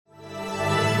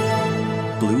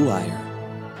Blue Wire.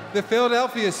 The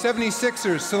Philadelphia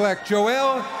 76ers select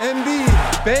Joel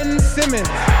Embiid, Ben Simmons.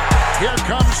 Here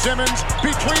comes Simmons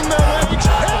between their legs.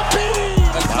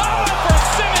 Embiid! The power for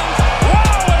Simmons.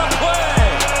 Wow, what a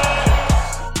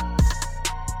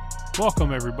play!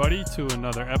 Welcome, everybody, to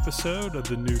another episode of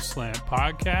the New Slant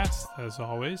Podcast. As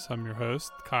always, I'm your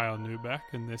host, Kyle Neubeck,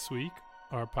 and this week,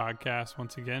 our podcast,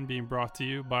 once again, being brought to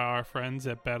you by our friends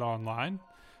at Bet Online.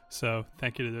 So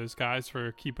thank you to those guys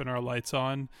for keeping our lights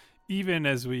on, even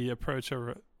as we approach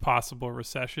a possible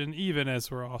recession, even as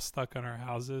we're all stuck in our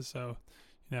houses. So,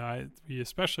 we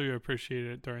especially appreciate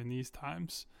it during these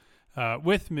times.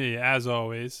 With me, as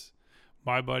always,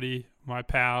 my buddy, my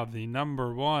pal, the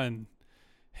number one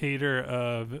hater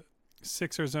of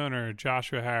Sixers owner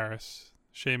Joshua Harris,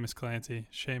 Seamus Clancy.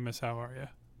 Seamus, how are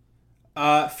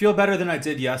you? Feel better than I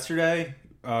did yesterday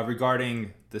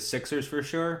regarding the Sixers for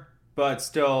sure, but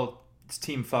still, it's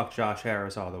team fuck Josh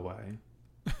Harris all the way.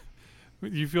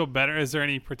 You feel better? Is there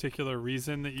any particular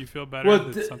reason that you feel better?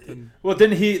 Well,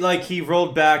 didn't he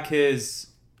rolled back his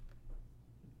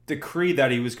decree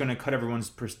that he was going to cut everyone's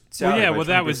salary? Well,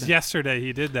 that was yesterday.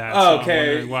 He did that. Oh, so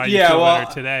okay. Why you feel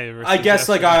better today? I guess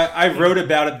yesterday. I wrote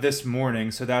about it this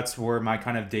morning, so that's where my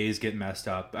kind of days get messed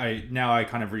up. I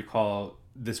kind of recall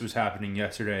this was happening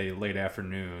yesterday late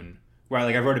afternoon, where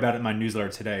I wrote about it in my newsletter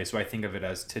today, so I think of it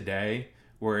as today.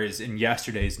 Whereas in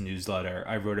yesterday's newsletter,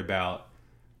 I wrote about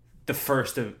the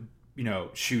first of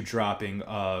shoe dropping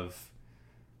of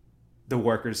the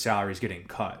workers' salaries getting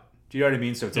cut. Do you know what I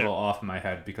mean? So it's a little off in my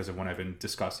head because of when I've been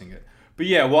discussing it. But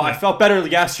I felt better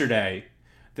yesterday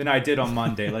than I did on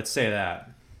Monday. Let's say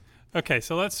that. Okay,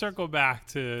 so let's circle back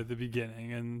to the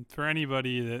beginning. And for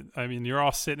anybody you're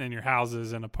all sitting in your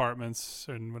houses and apartments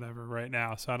and whatever right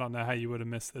now, so I don't know how you would have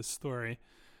missed this story.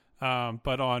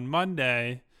 But on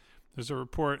Monday, there's a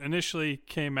report initially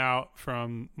came out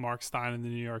from Mark Stein in the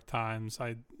New York Times.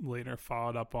 I later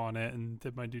followed up on it and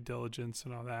did my due diligence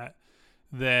and all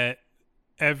that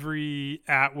every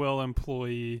at-will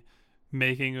employee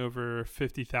making over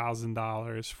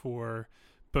 $50,000 for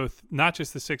both, not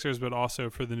just the Sixers, but also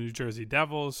for the New Jersey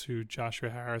Devils, who Joshua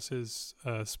Harris's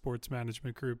sports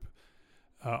management group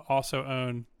also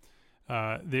own.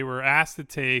 They were asked to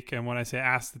take, and when I say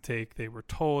asked to take, they were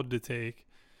told to take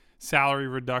salary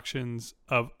reductions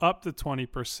of up to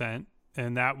 20%,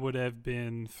 and that would have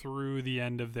been through the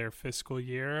end of their fiscal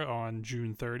year on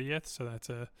June 30th. So that's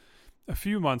a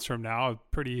few months from now, a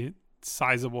pretty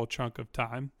sizable chunk of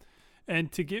time.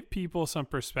 And to give people some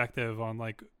perspective on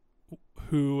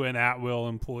who an at-will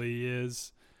employee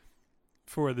is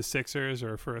for the Sixers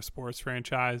or for a sports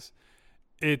franchise,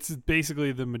 it's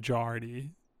basically the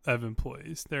majority of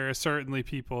employees. There are certainly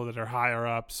people that are higher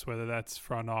ups, whether that's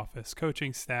front office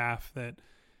coaching staff, that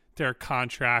they're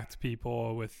contract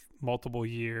people with multiple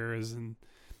years, and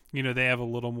they have a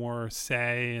little more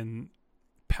say and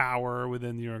power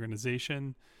within the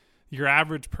organization. Your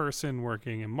average person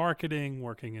working in marketing,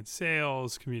 working in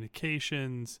sales,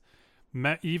 communications,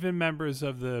 even members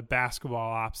of the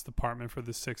basketball ops department for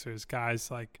the Sixers, guys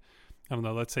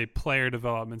let's say player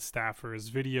development staffers,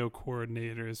 video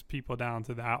coordinators, people down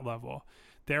to that level.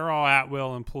 They're all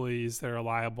at-will employees that are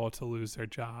liable to lose their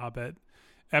job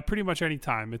at pretty much any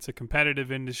time. It's a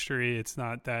competitive industry. It's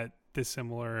not that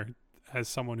dissimilar as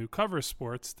someone who covers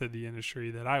sports to the industry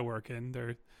that I work in.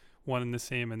 They're one and the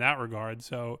same in that regard.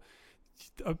 So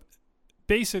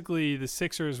basically the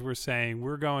Sixers were saying,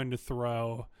 we're going to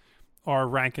throw our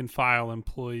rank and file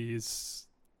employees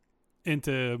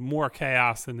into more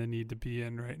chaos than they need to be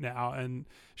in right now. And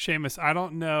Seamus, I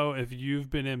don't know if you've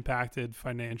been impacted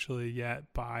financially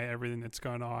yet by everything that's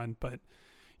going on, but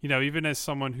even as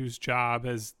someone whose job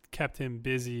has kept him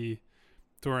busy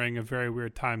during a very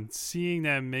weird time, seeing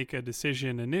them make a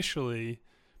decision initially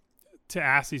to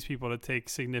ask these people to take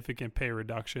significant pay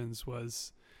reductions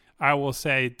was, I will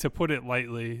say, to put it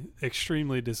lightly,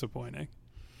 extremely disappointing.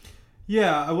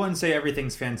 Yeah, I wouldn't say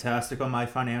everything's fantastic on my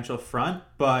financial front,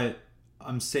 but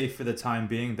I'm safe for the time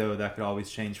being, though that could always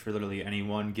change for literally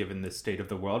anyone given the state of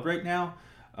the world right now.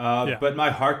 But my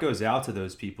heart goes out to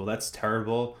those people. That's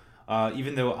terrible.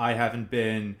 Even though I haven't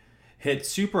been hit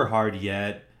super hard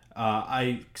yet,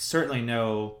 I certainly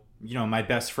know, my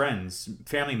best friends,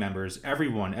 family members,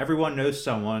 everyone knows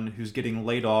someone who's getting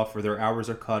laid off or their hours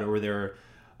are cut or they're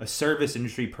a service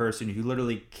industry person who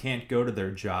literally can't go to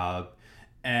their job.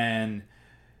 And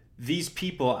these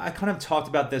people, I kind of talked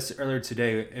about this earlier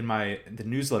today in the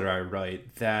newsletter I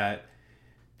write, that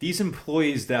these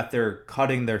employees that they're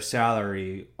cutting their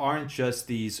salary aren't just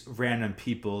these random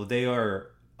people. They are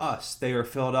us. They are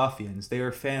Philadelphians. They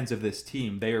are fans of this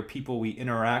team. They are people we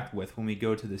interact with when we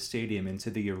go to the stadium and to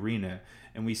the arena,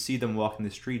 and we see them walking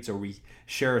the streets, or we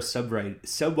share a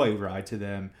subway ride to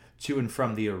them to and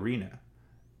from the arena.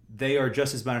 They are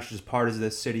just as much as part of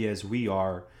this city as we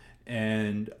are,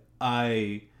 and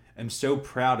I am so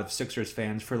proud of Sixers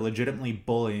fans for legitimately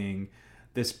bullying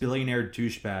this billionaire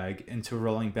douchebag into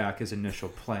rolling back his initial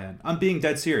plan. I'm being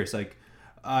dead serious.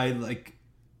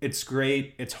 It's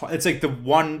great. It's like the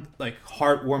one like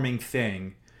heartwarming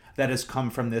thing that has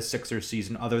come from this Sixers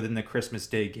season, other than the Christmas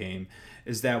Day game,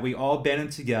 is that we all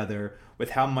banded together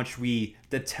with how much we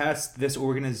detest this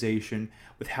organization,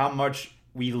 with how much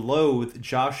we loathe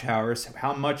Josh Harris,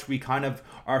 how much we kind of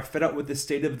are fed up with the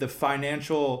state of the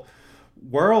financial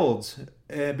world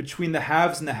between the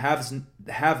haves and the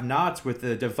have-nots, where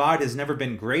the divide has never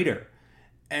been greater.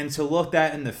 And to look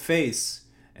that in the face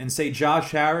and say,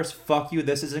 Josh Harris, fuck you,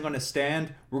 this isn't going to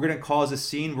stand. We're going to cause a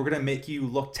scene. We're going to make you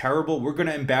look terrible. We're going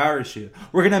to embarrass you.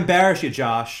 We're going to embarrass you,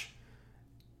 Josh.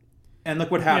 And look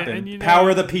what happened. Yeah,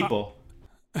 power of the people.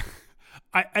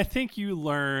 I think you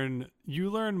learn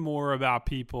more about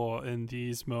people in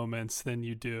these moments than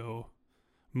you do,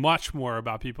 much more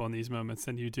about people in these moments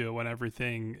than you do when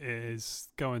everything is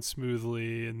going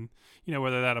smoothly. And,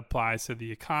 whether that applies to the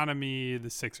economy, the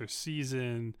Sixers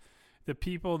season, the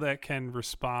people that can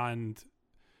respond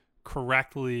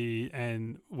correctly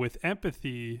and with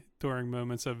empathy during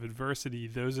moments of adversity,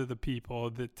 those are the people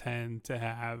that tend to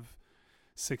have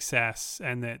success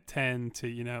and that tend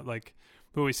to, like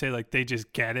we always say, like they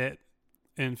just get it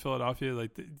in Philadelphia.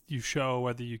 Like you show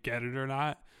whether you get it or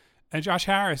not. And Josh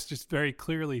Harris just very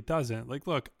clearly doesn't. Like,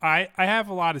 look, I have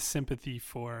a lot of sympathy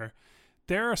for,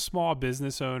 there are small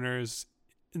business owners,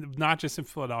 not just in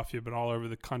Philadelphia, but all over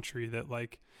the country that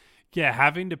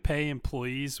having to pay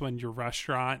employees when your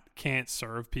restaurant can't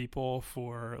serve people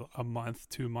for a month,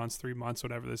 2 months, 3 months,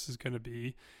 whatever this is going to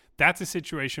be. That's a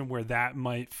situation where that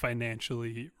might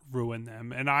financially ruin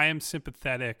them. And I am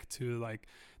sympathetic to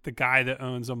the guy that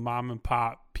owns a mom and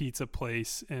pop pizza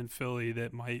place in Philly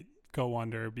that might go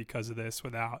under because of this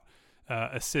without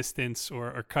assistance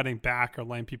or cutting back or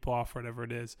laying people off, whatever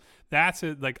it is. That's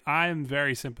it. I am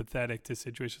very sympathetic to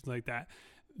situations like that.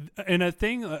 And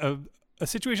a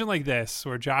situation like this,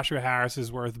 where Joshua Harris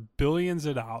is worth billions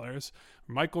of dollars,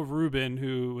 Michael Rubin,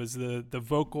 who was the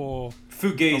vocal,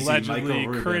 Fugazi, allegedly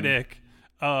critic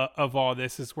of all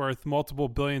this, is worth multiple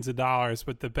billions of dollars,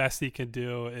 but the best he can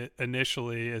do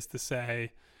initially is to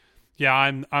say, yeah,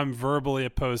 I'm verbally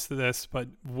opposed to this, but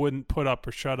wouldn't put up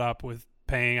or shut up with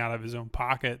paying out of his own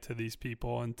pocket to these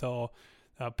people until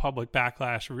public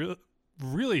backlash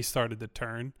really started to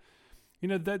turn.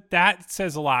 That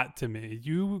says a lot to me.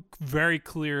 You very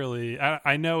clearly,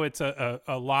 I know it's a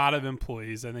lot of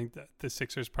employees. I think that the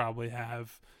Sixers probably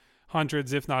have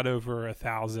hundreds, if not over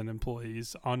 1,000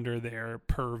 employees under their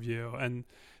purview. And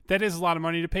that is a lot of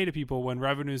money to pay to people when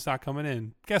revenue's not coming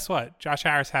in. Guess what? Josh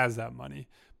Harris has that money.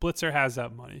 Blitzer has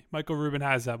that money. Michael Rubin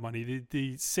has that money.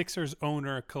 The Sixers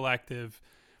owner collective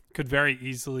could very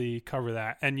easily cover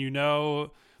that. And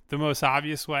the most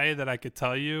obvious way that I could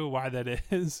tell you why that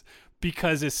is,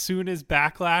 because as soon as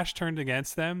backlash turned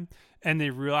against them and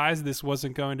they realized this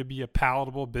wasn't going to be a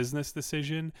palatable business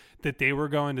decision, that they were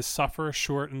going to suffer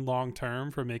short and long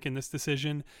term for making this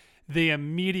decision, they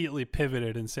immediately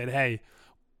pivoted and said, hey,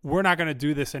 we're not going to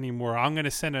do this anymore. I'm going to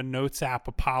send a Notes app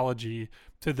apology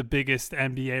to the biggest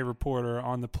NBA reporter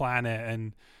on the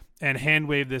planet and hand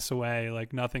wave this away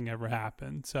like nothing ever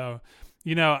happened. So,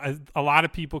 a lot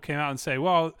of people came out and say,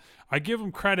 well, I give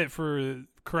them credit for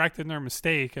correcting their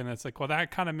mistake. And it's like, well,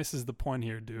 that kind of misses the point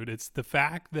here, dude. It's the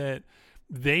fact that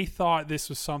they thought this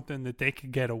was something that they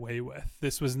could get away with.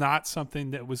 This was not something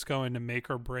that was going to make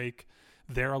or break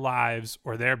their lives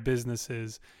or their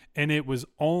businesses. And it was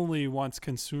only once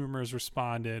consumers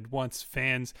responded, once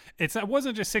fans, it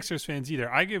wasn't just Sixers fans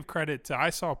either. I give credit to, I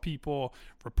saw people,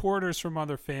 reporters from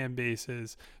other fan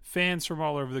bases, fans from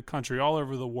all over the country, all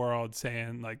over the world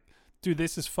saying dude,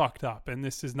 this is fucked up and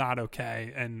this is not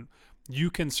okay. And you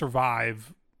can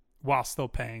survive while still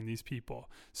paying these people.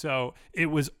 So it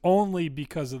was only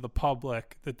because of the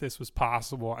public that this was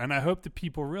possible. And I hope that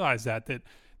people realize that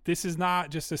this is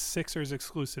not just a Sixers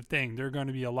exclusive thing. There are going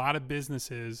to be a lot of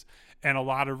businesses and a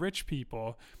lot of rich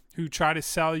people who try to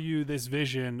sell you this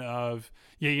vision of,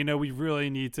 we really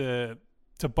need to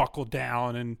buckle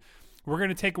down and we're going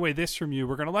to take away this from you.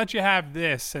 We're going to let you have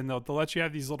this, and they'll let you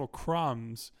have these little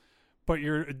crumbs, but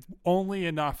you're only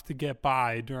enough to get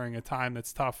by during a time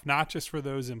that's tough, not just for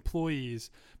those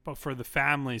employees, but for the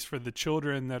families, for the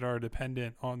children that are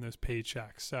dependent on those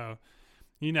paychecks. So,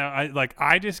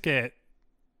 I just get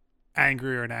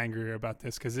angrier and angrier about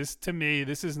this, because to me,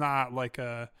 this is not like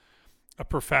a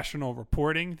professional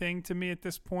reporting thing to me at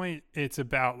this point. It's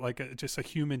about like just a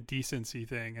human decency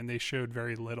thing, and they showed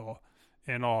very little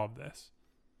in all of this.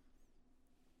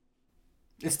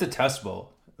 It's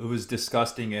detestable. It was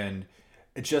disgusting, and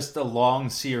it's just a long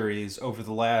series over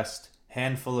the last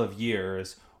handful of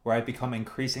years where I've become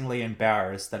increasingly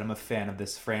embarrassed that I'm a fan of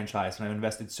this franchise and I've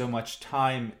invested so much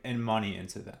time and money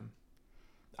into them.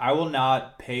 I will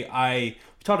not pay. We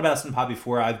talked about this in the pod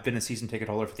before. I've been a season ticket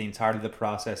holder for the entirety of the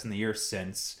process and the year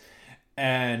since.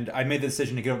 And I made the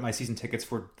decision to give up my season tickets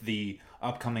for the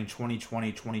upcoming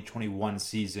 2020-2021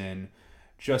 season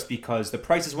just because the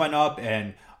prices went up,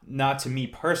 and not to me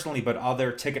personally, but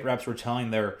other ticket reps were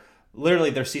telling their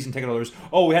season ticket holders,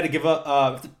 oh, we had to give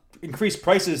up increase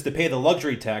prices to pay the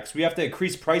luxury tax. We have to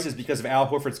increase prices because of Al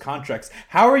Horford's contracts.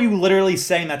 How are you literally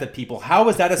saying that to people? How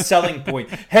is that a selling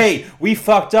point? Hey, we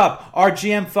fucked up. Our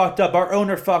GM fucked up. Our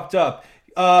owner fucked up.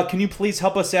 Can you please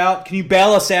help us out? Can you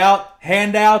bail us out?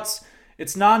 Handouts?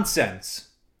 It's nonsense.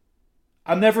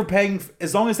 I'm never paying,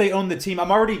 as long as they own the team.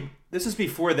 This is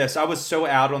before this. I was so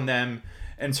out on them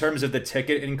in terms of the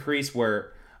ticket increase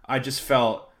where I just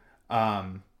felt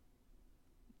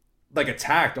like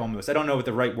attacked almost. I don't know what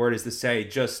the right word is to say.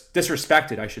 Just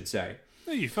disrespected, I should say.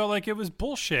 You felt like it was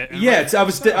bullshit. Yeah, I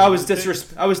was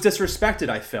disrespected,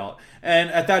 I felt. And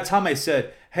at that time I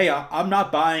said, hey, I'm not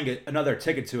buying another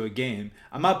ticket to a game.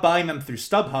 I'm not buying them through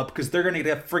StubHub because they're going to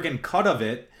get a friggin' cut of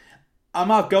it. I'm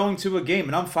not going to a game,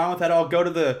 and I'm fine with that. I'll go to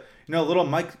the little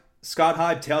Mike Scott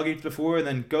Hyde tailgate before and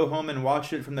then go home and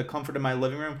watch it from the comfort of my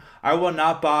living room. I will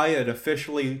not buy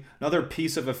another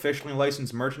piece of officially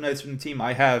licensed merchandise from the team.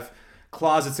 I have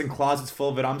closets and closets full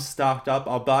of it. I'm stocked up.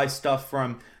 I'll buy stuff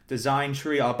from Design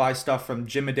Tree. I'll buy stuff from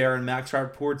Jim Adair and Max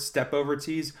Rappaport, Step Over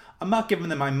Tees. I'm not giving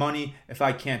them my money if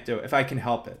I can't do it, if I can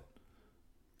help it.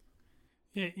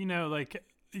 Yeah, like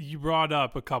you brought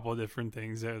up a couple of different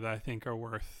things there that I think are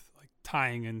worth like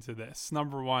tying into this.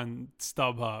 Number one,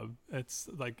 StubHub. It's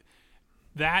like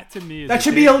that to me. That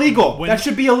should be illegal. That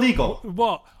should be illegal.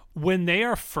 Well, when they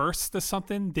are first to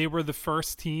something, they were the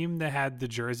first team that had the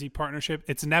jersey partnership.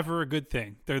 It's never a good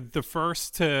thing. They're the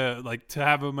first to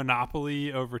have a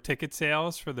monopoly over ticket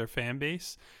sales for their fan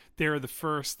base. They're the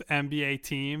first NBA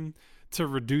team to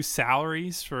reduce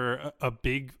salaries for a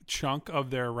big chunk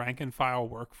of their rank and file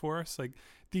workforce. Like,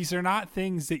 these are not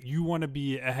things that you want to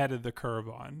be ahead of the curve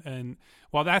on. And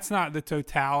while that's not the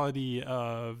totality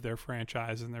of their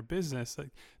franchise and their business,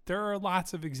 like, there are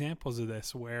lots of examples of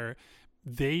this where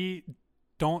they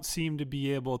don't seem to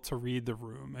be able to read the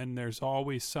room. And there's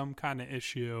always some kind of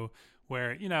issue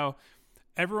where,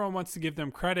 everyone wants to give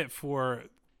them credit for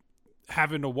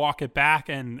having to walk it back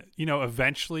and,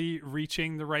 eventually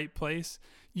reaching the right place.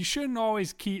 You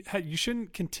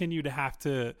shouldn't continue to have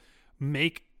to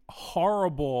make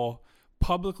horrible,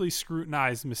 publicly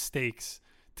scrutinized mistakes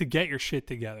to get your shit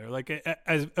together. Like,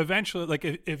 as eventually, like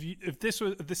if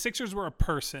the Sixers were a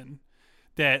person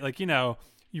that, like,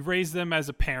 you raise them as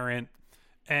a parent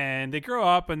and they grow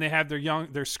up and they have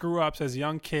their screw ups as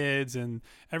young kids, and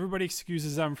everybody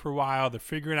excuses them for a while. They're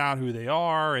figuring out who they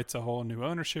are. It's a whole new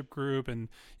ownership group, and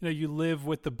you live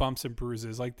with the bumps and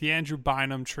bruises. Like the Andrew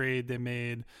Bynum trade they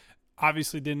made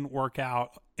obviously didn't work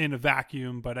out in a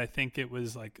vacuum, but I think it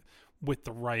was like with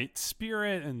the right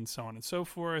spirit and so on and so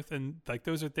forth. And like,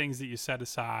 those are things that you set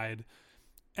aside.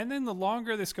 And then the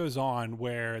longer this goes on,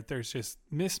 where there's just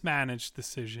mismanaged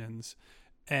decisions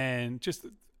and just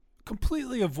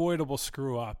completely avoidable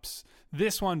screw ups,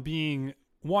 this one being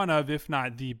one of, if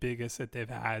not the biggest that they've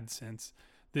had since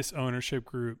this ownership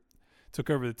group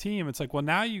took over the team. It's like, well,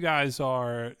 now you guys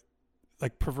are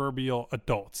like proverbial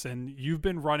adults, and you've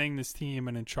been running this team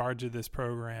and in charge of this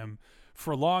program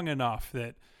for long enough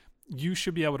that you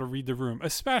should be able to read the room,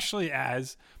 especially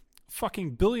as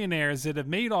fucking billionaires that have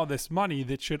made all this money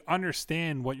that should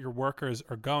understand what your workers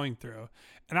are going through.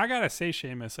 And I gotta say,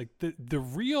 Seamus, like the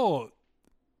real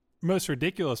most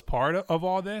ridiculous part of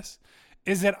all this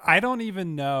is that I don't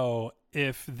even know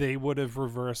if they would have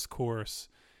reversed course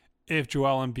if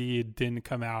Joel Embiid didn't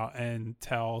come out and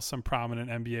tell some prominent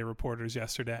NBA reporters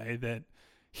yesterday that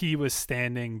he was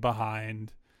standing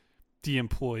behind the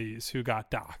employees who got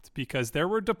docked, because there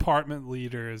were department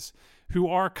leaders who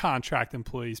are contract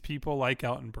employees, people like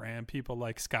Elton Brand, people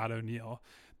like Scott O'Neal,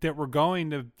 that were going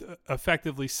to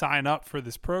effectively sign up for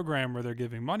this program where they're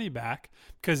giving money back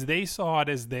because they saw it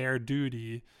as their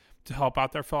duty to help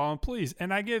out their fellow employees.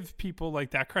 And I give people like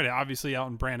that credit. Obviously,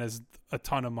 Elton Brand has a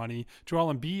ton of money.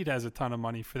 Joel Embiid has a ton of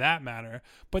money for that matter.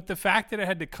 But the fact that it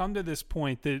had to come to this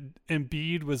point that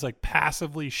Embiid was like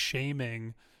passively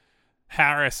shaming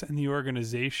Harris and the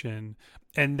organization.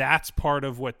 And that's part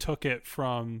of what took it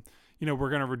from, we're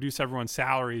going to reduce everyone's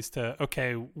salaries to,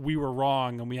 okay, we were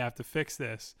wrong and we have to fix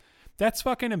this. That's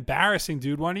fucking embarrassing,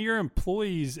 dude. One of your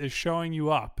employees is showing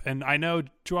you up. And I know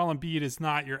Joel Embiid is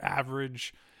not your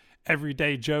average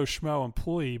everyday Joe Schmo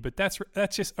employee, but that's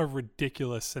just a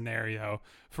ridiculous scenario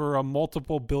for a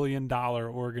multiple billion-dollar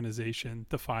organization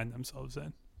to find themselves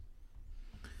in.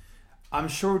 I'm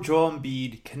sure Joel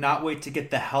Embiid cannot wait to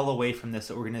get the hell away from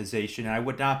this organization, and I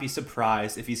would not be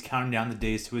surprised if he's counting down the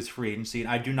days to his free agency, and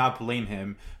I do not blame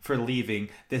him for leaving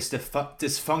this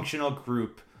dysfunctional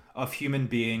group of human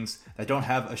beings that don't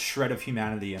have a shred of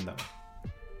humanity in them.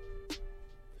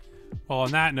 Well,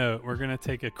 on that note, we're going to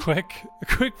take a quick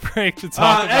break to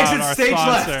talk about our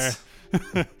sponsor.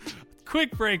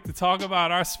 Quick break to talk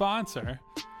about our sponsor,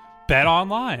 Bet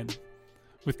Online.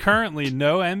 With currently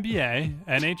no NBA,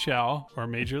 NHL, or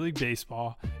Major League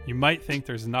Baseball, you might think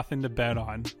there's nothing to bet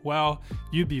on. Well,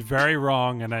 you'd be very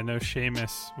wrong, and I know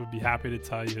Seamus would be happy to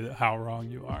tell you how wrong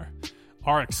you are.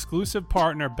 Our exclusive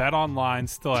partner, Bet Online,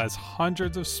 still has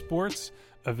hundreds of sports,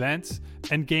 events,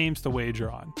 and games to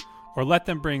wager on. Or let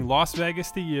them bring Las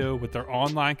Vegas to you with their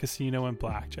online casino and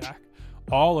blackjack.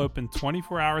 All open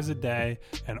 24 hours a day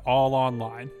and all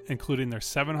online, including their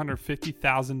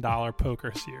 $750,000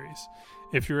 poker series.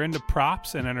 If you're into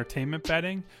props and entertainment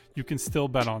betting, you can still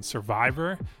bet on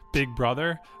Survivor, Big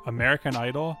Brother, American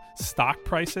Idol, stock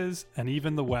prices, and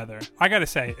even the weather. I gotta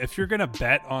say, if you're gonna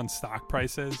bet on stock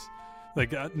prices,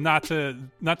 not to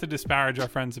disparage our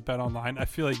friends at Bet Online, I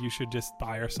feel like you should just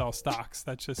buy or sell stocks.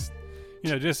 That's just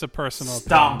just a personal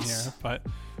opinion here, but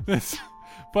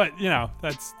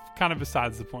that's kind of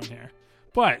besides the point here.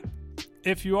 But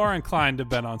if you are inclined to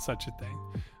bet on such a thing,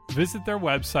 visit their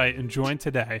website and join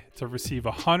today to receive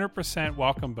a 100%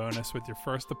 welcome bonus with your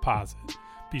first deposit.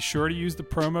 Be sure to use the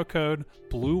promo code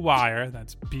BLUEWIRE,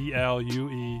 that's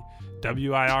BLUEWIRE,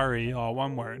 all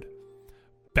one word.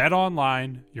 Bet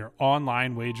Online, your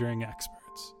online wagering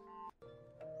experts.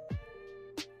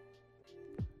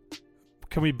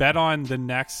 Can we bet on the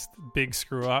next big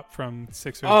screw up from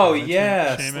Sixers? Oh,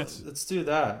 yes. Seamus? Let's do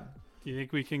that. Do you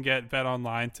think we can get Bet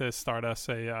Online to start us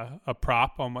a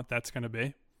prop on what that's going to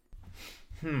be?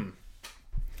 Who's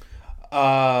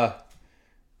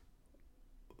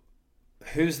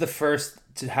the first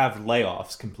to have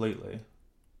layoffs completely?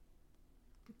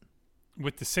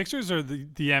 With the Sixers or the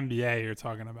NBA you're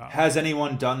talking about? Has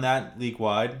anyone done that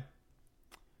league-wide?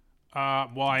 The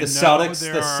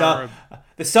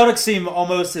Celtics seem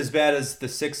almost as bad as the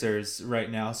Sixers right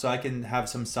now, so I can have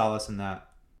some solace in that.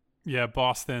 Yeah,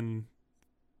 Boston,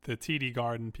 the TD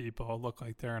Garden people look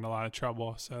like they're in a lot of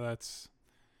trouble. So that's,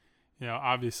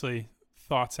 obviously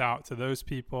thoughts out to those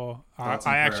people.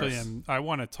 I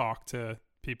want to talk to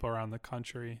people around the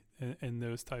country in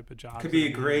those type of jobs. Could be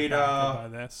a great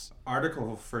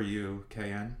article for you,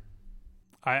 KN.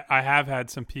 I have had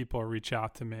some people reach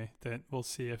out to me that we'll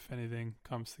see if anything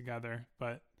comes together.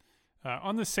 But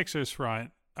on the Sixers front,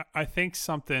 I think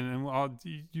something, and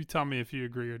you tell me if you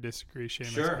agree or disagree, Seamus.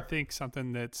 Sure. I think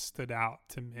something that stood out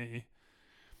to me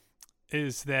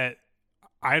is that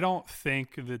I don't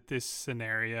think that this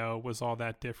scenario was all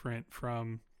that different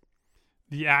from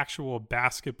the actual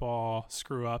basketball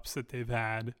screw-ups that they've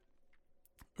had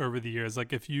over the years.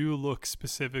 Like, if you look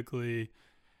specifically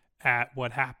at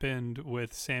what happened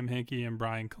with Sam Hinkie and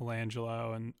Brian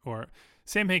Colangelo, or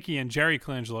Sam Hinkie and Jerry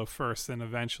Colangelo first, and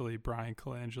eventually Brian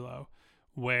Colangelo,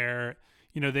 where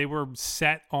they were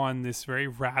set on this very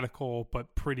radical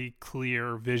but pretty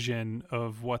clear vision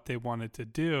of what they wanted to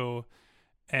do.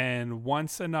 And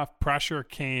once enough pressure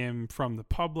came from the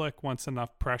public, once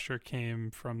enough pressure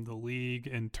came from the league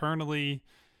internally,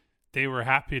 they were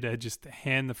happy to just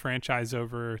hand the franchise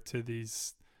over to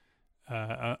these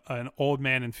an old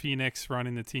man in Phoenix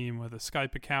running the team with a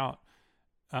Skype account,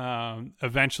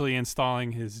 eventually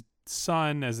installing his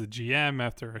son as a GM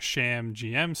after a sham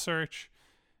GM search.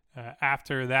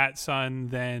 After that, son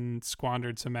then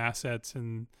squandered some assets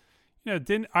and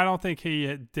I don't think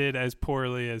he did as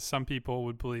poorly as some people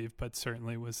would believe, but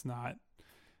certainly was not.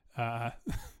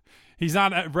 He's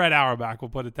not Red Auerbach, we'll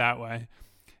put it that way.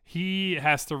 He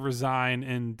has to resign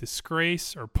in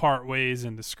disgrace or part ways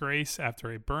in disgrace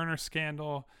after a burner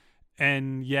scandal.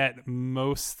 And yet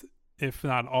most, if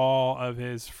not all, of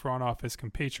his front office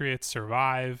compatriots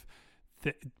survive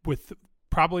with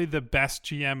probably the best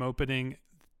GM opening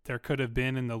there could have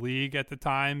been in the league at the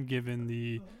time, given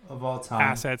the of all time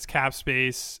assets, cap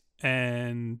space,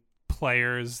 and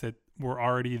players that were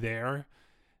already there.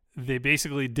 They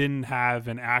basically didn't have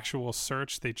an actual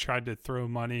search. They tried to throw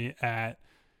money at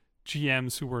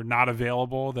GMs who were not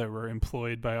available that were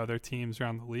employed by other teams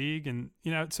around the league. And,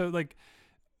 so like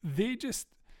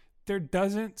there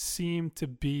doesn't seem to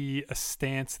be a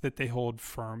stance that they hold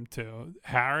firm to.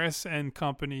 Harris and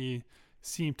company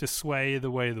seem to sway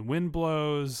the way the wind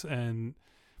blows. And,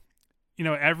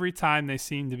 every time they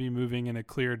seem to be moving in a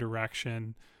clear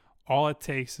direction, all it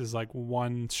takes is like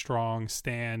one strong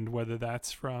stand, whether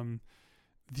that's from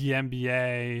the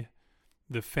NBA,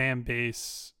 the fan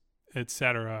base,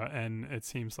 etc., and it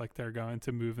seems like they're going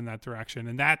to move in that direction.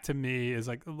 And that to me is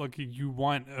like, look, you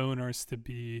want owners to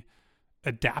be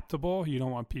adaptable. You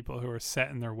don't want people who are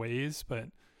set in their ways, but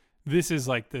this is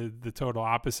like the total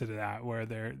opposite of that, where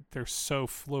they're so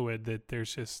fluid that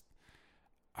there's just,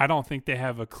 I don't think they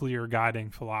have a clear guiding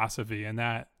philosophy, and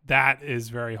that is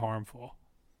very harmful.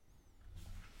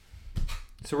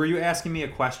 So were you asking me a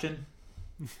question?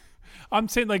 I'm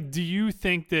saying, like, do you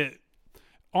think that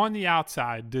on the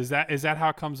outside, is that how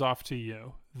it comes off to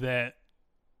you, that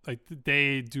like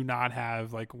they do not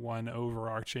have like one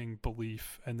overarching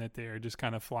belief and that they are just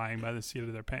kind of flying by the seat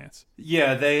of their pants?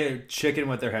 Yeah, they chicken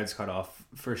with their heads cut off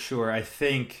for sure, I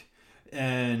think.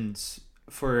 And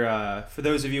for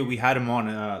those of you, we had him on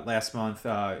last month,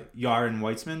 Yaron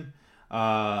Weitzman,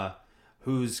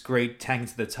 whose great Tank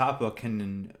to the Top book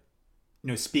can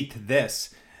speak to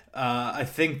this. I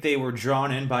think they were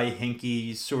drawn in by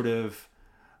Hinkie's sort of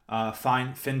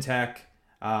fintech,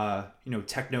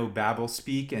 techno babble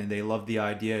speak, and they loved the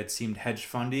idea. It seemed hedge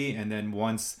fundy, and then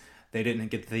once they didn't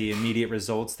get the immediate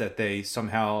results that they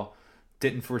somehow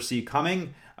didn't foresee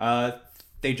coming,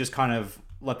 they just kind of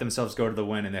let themselves go to the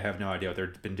wind, and they have no idea what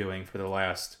they've been doing for the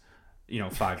last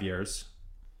 5 years.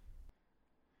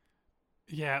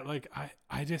 Yeah, like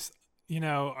I just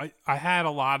I had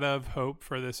a lot of hope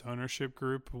for this ownership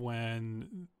group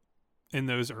when in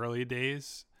those early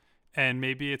days. And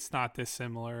maybe it's not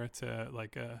dissimilar to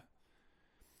like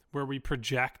where we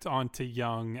project onto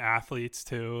young athletes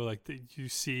too. Like you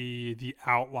see the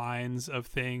outlines of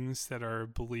things that are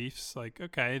beliefs. Like,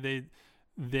 okay,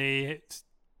 they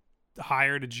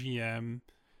hired a GM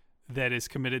that is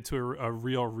committed to a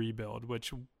real rebuild,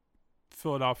 which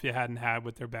Philadelphia hadn't had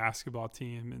with their basketball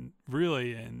team, and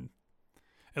really, and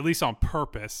at least on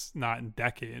purpose, not in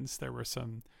decades. There were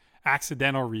some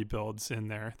accidental rebuilds in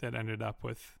there that ended up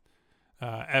with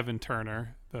Evan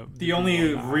Turner, the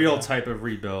only real type of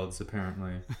rebuilds,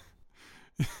 apparently.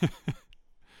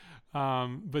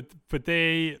 But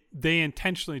they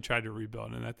intentionally tried to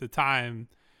rebuild, and at the time,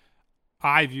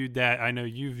 I viewed that. I know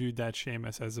you viewed that,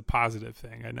 Seamus, as a positive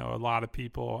thing. I know a lot of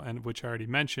people, and which I already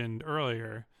mentioned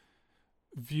earlier,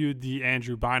 viewed the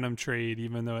Andrew Bynum trade,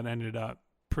 even though it ended up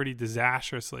pretty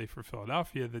disastrously for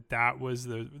Philadelphia, that was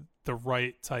the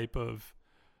right type of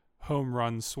home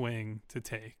run swing to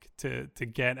take to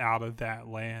get out of that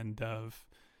land of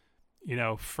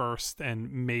first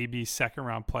and maybe second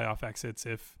round playoff exits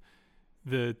if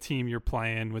the team you're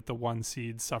playing with the 1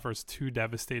 seed suffers 2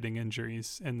 devastating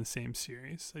injuries in the same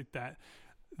series. Like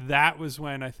that was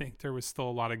when I think there was still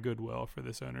a lot of goodwill for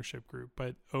this ownership group.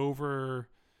 But over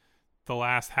the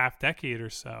last half decade or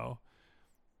so,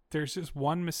 there's just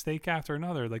one mistake after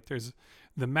another. Like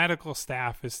the medical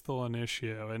staff is still an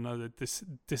issue, and the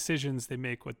decisions they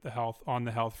make with the health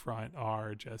front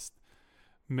are just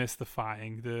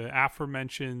mystifying. The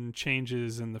aforementioned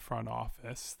changes in the front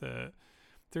office, there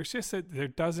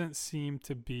doesn't seem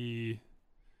to be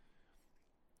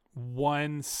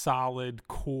one solid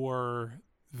core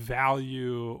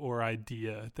value or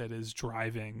idea that is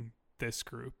driving this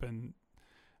group. And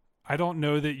I don't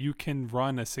know that you can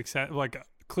run a success, like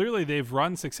clearly they've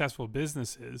run successful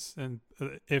businesses, and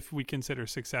if we consider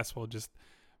successful just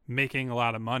making a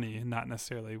lot of money and not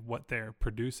necessarily what they're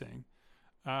producing,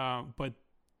 but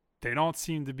they don't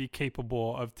seem to be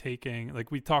capable of taking,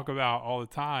 like we talk about all the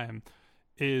time,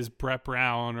 is Brett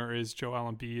Brown or is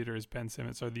Joel Embiid or is Ben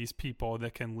Simmons, are these people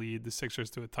that can lead the Sixers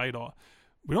to a title?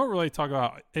 We don't really talk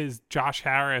about, is Josh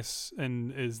Harris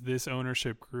and is this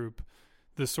ownership group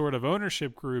the sort of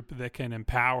ownership group that can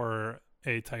empower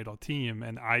a title team?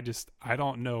 And I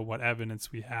don't know what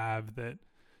evidence we have that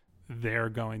they're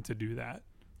going to do that.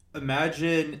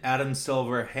 Imagine Adam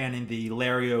Silver handing the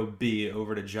Larry O.B.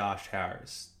 over to Josh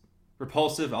Harris.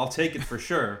 Repulsive, I'll take it for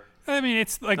sure. I mean,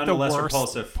 it's like the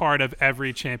worst part of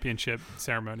every championship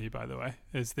ceremony, by the way,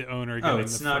 is the owner getting the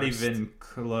first. Oh, it's not even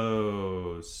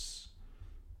close.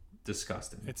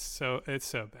 Disgusting. It's so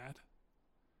bad.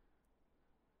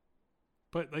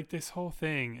 But like this whole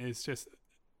thing is just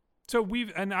so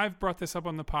and I've brought this up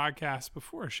on the podcast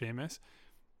before, Seamus.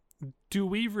 Do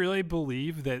we really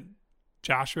believe that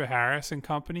Joshua Harris and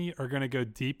company are going to go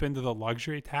deep into the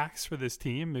luxury tax for this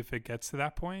team if it gets to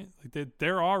that point. Like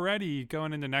they're already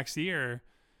going into next year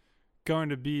going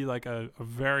to be like a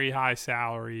very high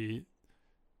salary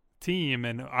team,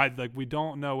 and we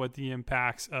don't know what the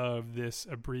impacts of this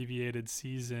abbreviated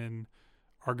season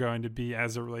are going to be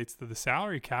as it relates to the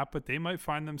salary cap, but they might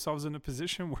find themselves in a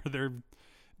position where they're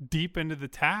deep into the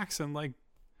tax. And like,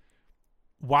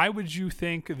 why would you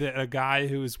think that a guy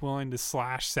who is willing to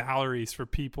slash salaries for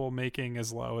people making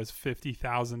as low as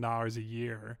 $50,000 a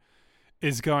year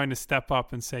is going to step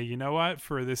up and say, you know what,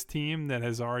 for this team that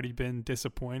has already been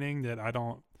disappointing, that I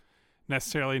don't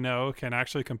necessarily know can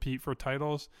actually compete for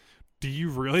titles, do you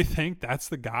really think that's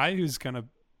the guy who's going to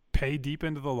pay deep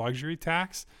into the luxury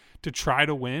tax to try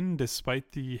to win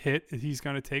despite the hit he's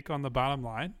going to take on the bottom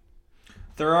line?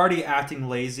 They're already acting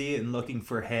lazy and looking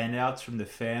for handouts from the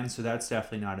fans, so that's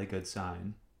definitely not a good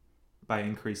sign by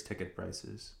increased ticket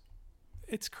prices.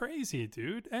 It's crazy,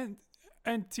 dude. And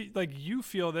like, you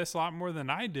feel this a lot more than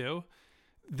I do.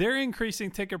 They're increasing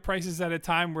ticket prices at a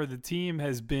time where the team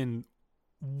has been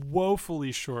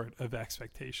woefully short of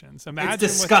expectations. Imagine it's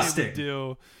disgusting. What they would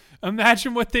do.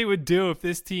 Imagine what they would do if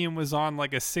this team was on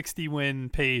like a 60 win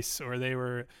pace, or they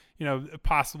were,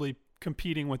 possibly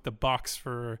competing with the Bucks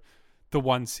for the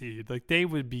 1 seed. Like, they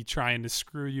would be trying to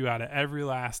screw you out of every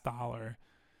last dollar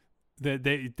that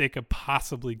they could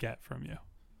possibly get from you.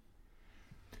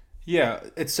 Yeah,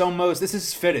 this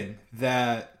is fitting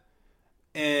that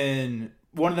in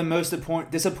one of the most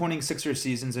disappointing Sixers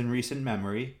seasons in recent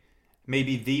memory,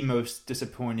 maybe the most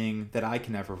disappointing that I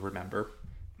can ever remember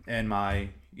in my,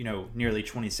 nearly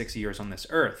 26 years on this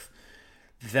earth,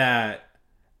 that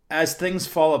as things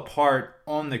fall apart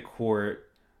on the court,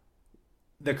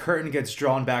 the curtain gets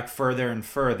drawn back further and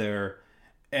further,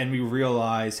 and we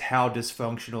realize how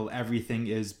dysfunctional everything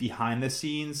is behind the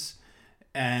scenes.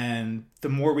 And the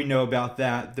more we know about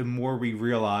that, the more we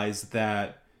realize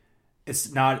that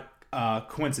it's not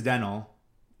coincidental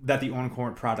that the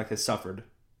on-court product has suffered.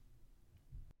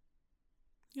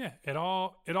 Yeah, it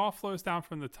all flows down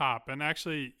from the top. And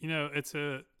actually, it's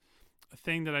a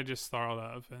thing that I just thought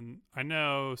of. And I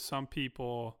know some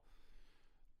people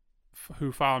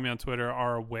who follow me on Twitter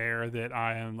are aware that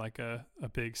I am like a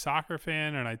big soccer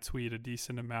fan, and I tweet a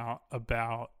decent amount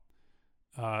about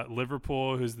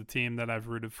Liverpool, who's the team that I've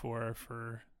rooted for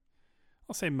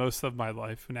I'll say most of my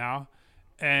life now.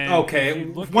 And okay,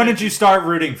 when did you start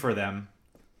rooting for them?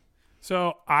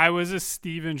 So I was a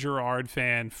Steven Gerrard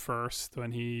fan first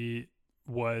when he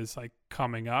was like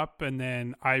coming up, and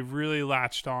then I really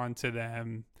latched on to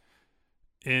them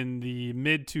in the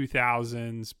mid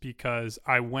 2000s because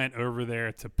I went over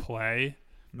there to play,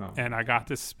 and I got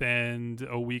to spend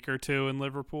a week or two in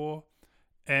Liverpool,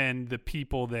 and the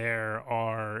people there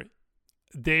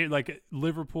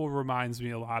Liverpool reminds me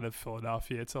a lot of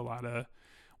Philadelphia. It's a lot of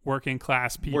working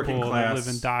class people that live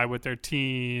and die with their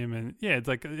team, and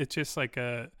it's just like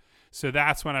so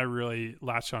that's when I really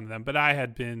latched on to them. But I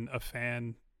had been a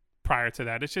fan prior to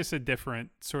that. It's just a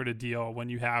different sort of deal when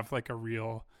you have like a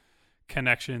real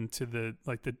connection to the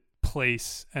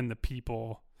place and the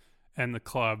people and the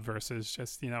club versus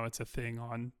just it's a thing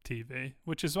on TV,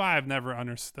 which is why I've never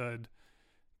understood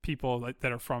people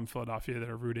that are from Philadelphia that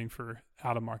are rooting for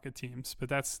out of market teams. But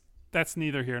that's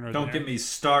neither here nor there. Don't get me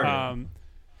started.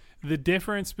 The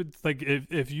difference,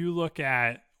 if you look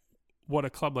at what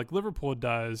a club like Liverpool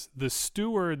does, the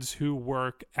stewards who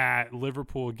work at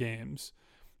Liverpool games,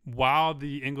 while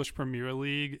the English Premier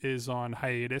League is on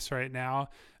hiatus right now,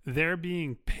 they're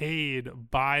being paid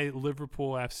by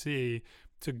Liverpool FC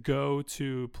to go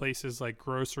to places like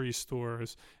grocery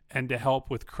stores and to help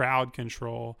with crowd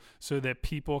control so that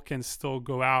people can still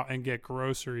go out and get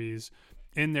groceries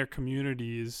in their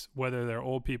communities, whether they're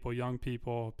old people, young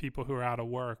people, people who are out of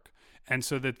work, and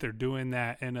so that they're doing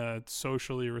that in a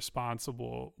socially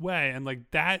responsible way. And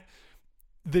like that,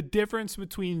 the difference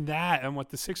between that and what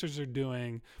the Sixers are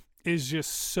doing is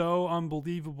just so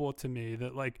unbelievable to me,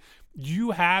 that like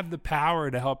you have the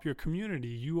power to help your community.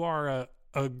 You are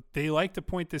they like to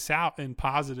point this out in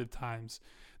positive times.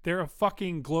 They're a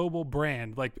fucking global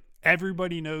brand. Like,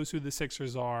 everybody knows who the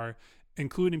Sixers are,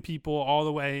 including people all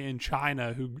the way in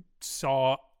China who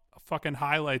saw fucking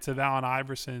highlights of Allen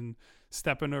Iverson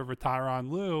stepping over Tyronn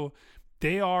Lue.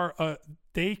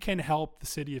 They can help the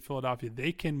city of Philadelphia.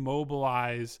 They can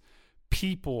mobilize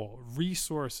people,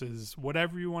 resources,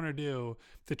 whatever you want to do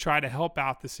to try to help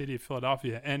out the city of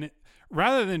Philadelphia. And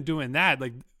rather than doing that,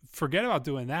 like, forget about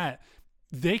doing that.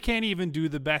 They can't even do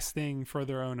the best thing for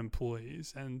their own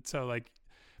employees. And so, like,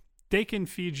 they can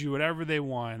feed you whatever they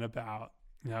want about,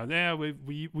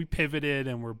 we pivoted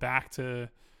and we're back to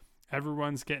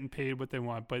Everyone's getting paid what they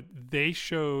want, but they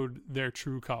showed their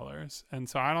true colors. And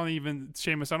so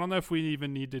Seamus, I don't know if we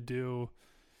even need to do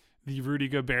the Rudy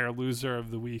Gobert loser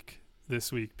of the week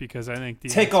this week, because I think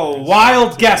take a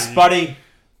wild guess, buddy.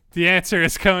 The answer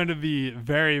is going to be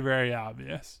very, very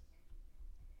obvious.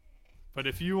 But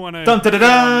if you want to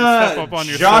step up on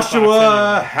your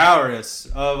Joshua Harris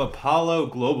of Apollo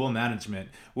Global Management,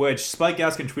 which Spike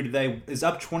Gaskin tweeted today, is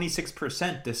up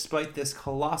 26% despite this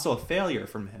colossal failure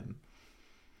from him.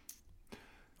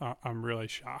 I'm really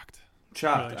shocked.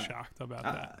 Really shocked about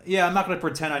that. Yeah, I'm not going to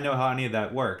pretend I know how any of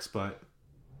that works, but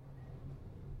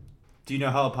do you know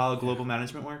how Apollo Global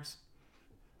Management works?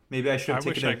 Maybe I should have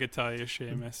taken I could tell you,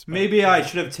 Seamus. Maybe I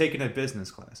should have taken a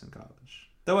business class in college.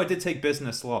 Though I did take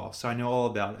business law, so I know all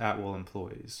about at-will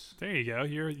employees. There you go.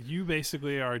 You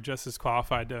basically are just as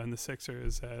qualified to own the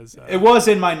Sixers as... It was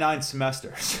in my 9th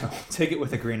semester, so take it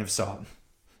with a grain of salt.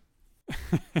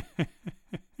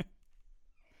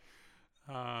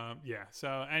 Yeah,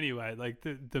 so anyway, like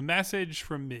the message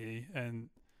from me, and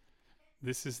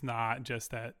this is not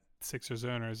just at Sixers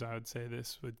owners, I would say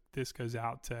this goes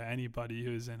out to anybody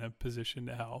who's in a position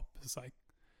to help. It's like,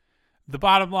 the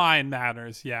bottom line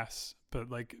matters, yes, but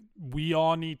like we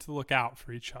all need to look out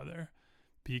for each other,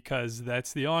 because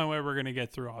that's the only way we're going to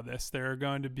get through all this. There are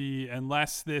going to be,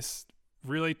 unless this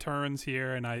really turns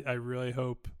here, and I really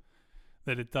hope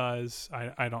that it does.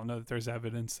 I don't know that there's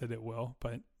evidence that it will,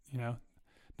 but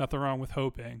nothing wrong with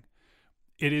hoping.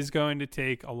 It is going to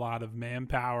take a lot of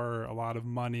manpower, a lot of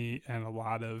money, and a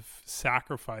lot of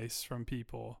sacrifice from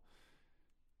people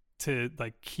to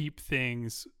like keep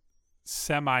things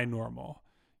semi-normal.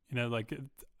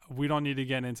 We don't need to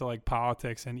get into like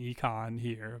politics and econ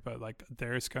here, but like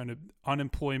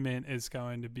unemployment is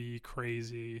going to be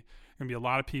crazy. There's going to be a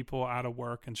lot of people out of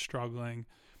work and struggling.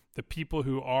 The people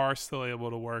who are still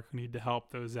able to work need to help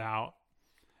those out.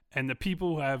 And the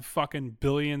people who have fucking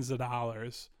billions of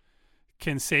dollars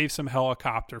can save some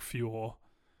helicopter fuel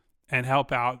and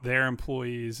help out their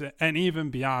employees, and even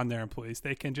beyond their employees.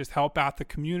 They can just help out the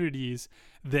communities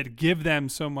that give them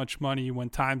so much money when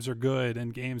times are good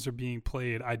and games are being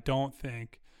played. I don't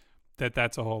think that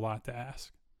that's a whole lot to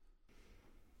ask.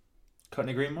 Couldn't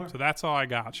agree more. So that's all I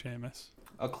got, Seamus.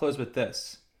 I'll close with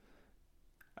this.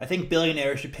 I think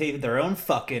billionaires should pay their own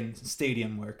fucking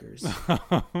stadium workers.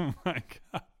 Oh my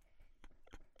God.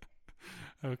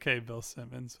 Okay, Bill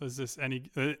Simmons. Was this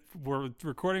we're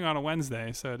recording on a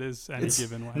Wednesday, so it's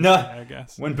given Wednesday, I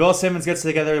guess. When Bill Simmons gets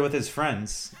together with his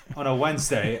friends on a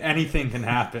Wednesday, anything can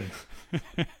happen.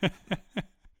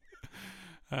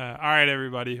 All right,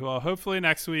 everybody. Well, hopefully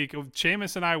next week,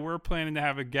 Seamus and I were planning to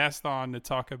have a guest on to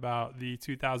talk about the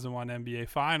 2001 NBA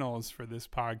Finals for this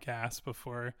podcast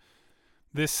before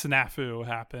this snafu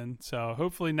happened. So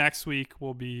hopefully next week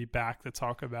we'll be back to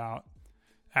talk about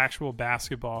actual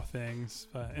basketball things.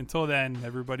 But until then,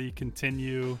 everybody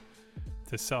continue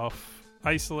to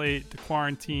self-isolate, to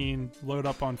quarantine, load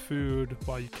up on food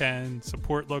while you can,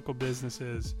 support local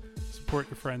businesses, support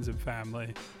your friends and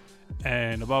family,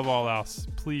 and above all else,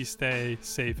 please stay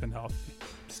safe and healthy.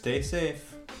 Stay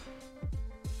safe.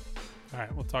 All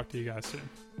right, we'll talk to you guys soon.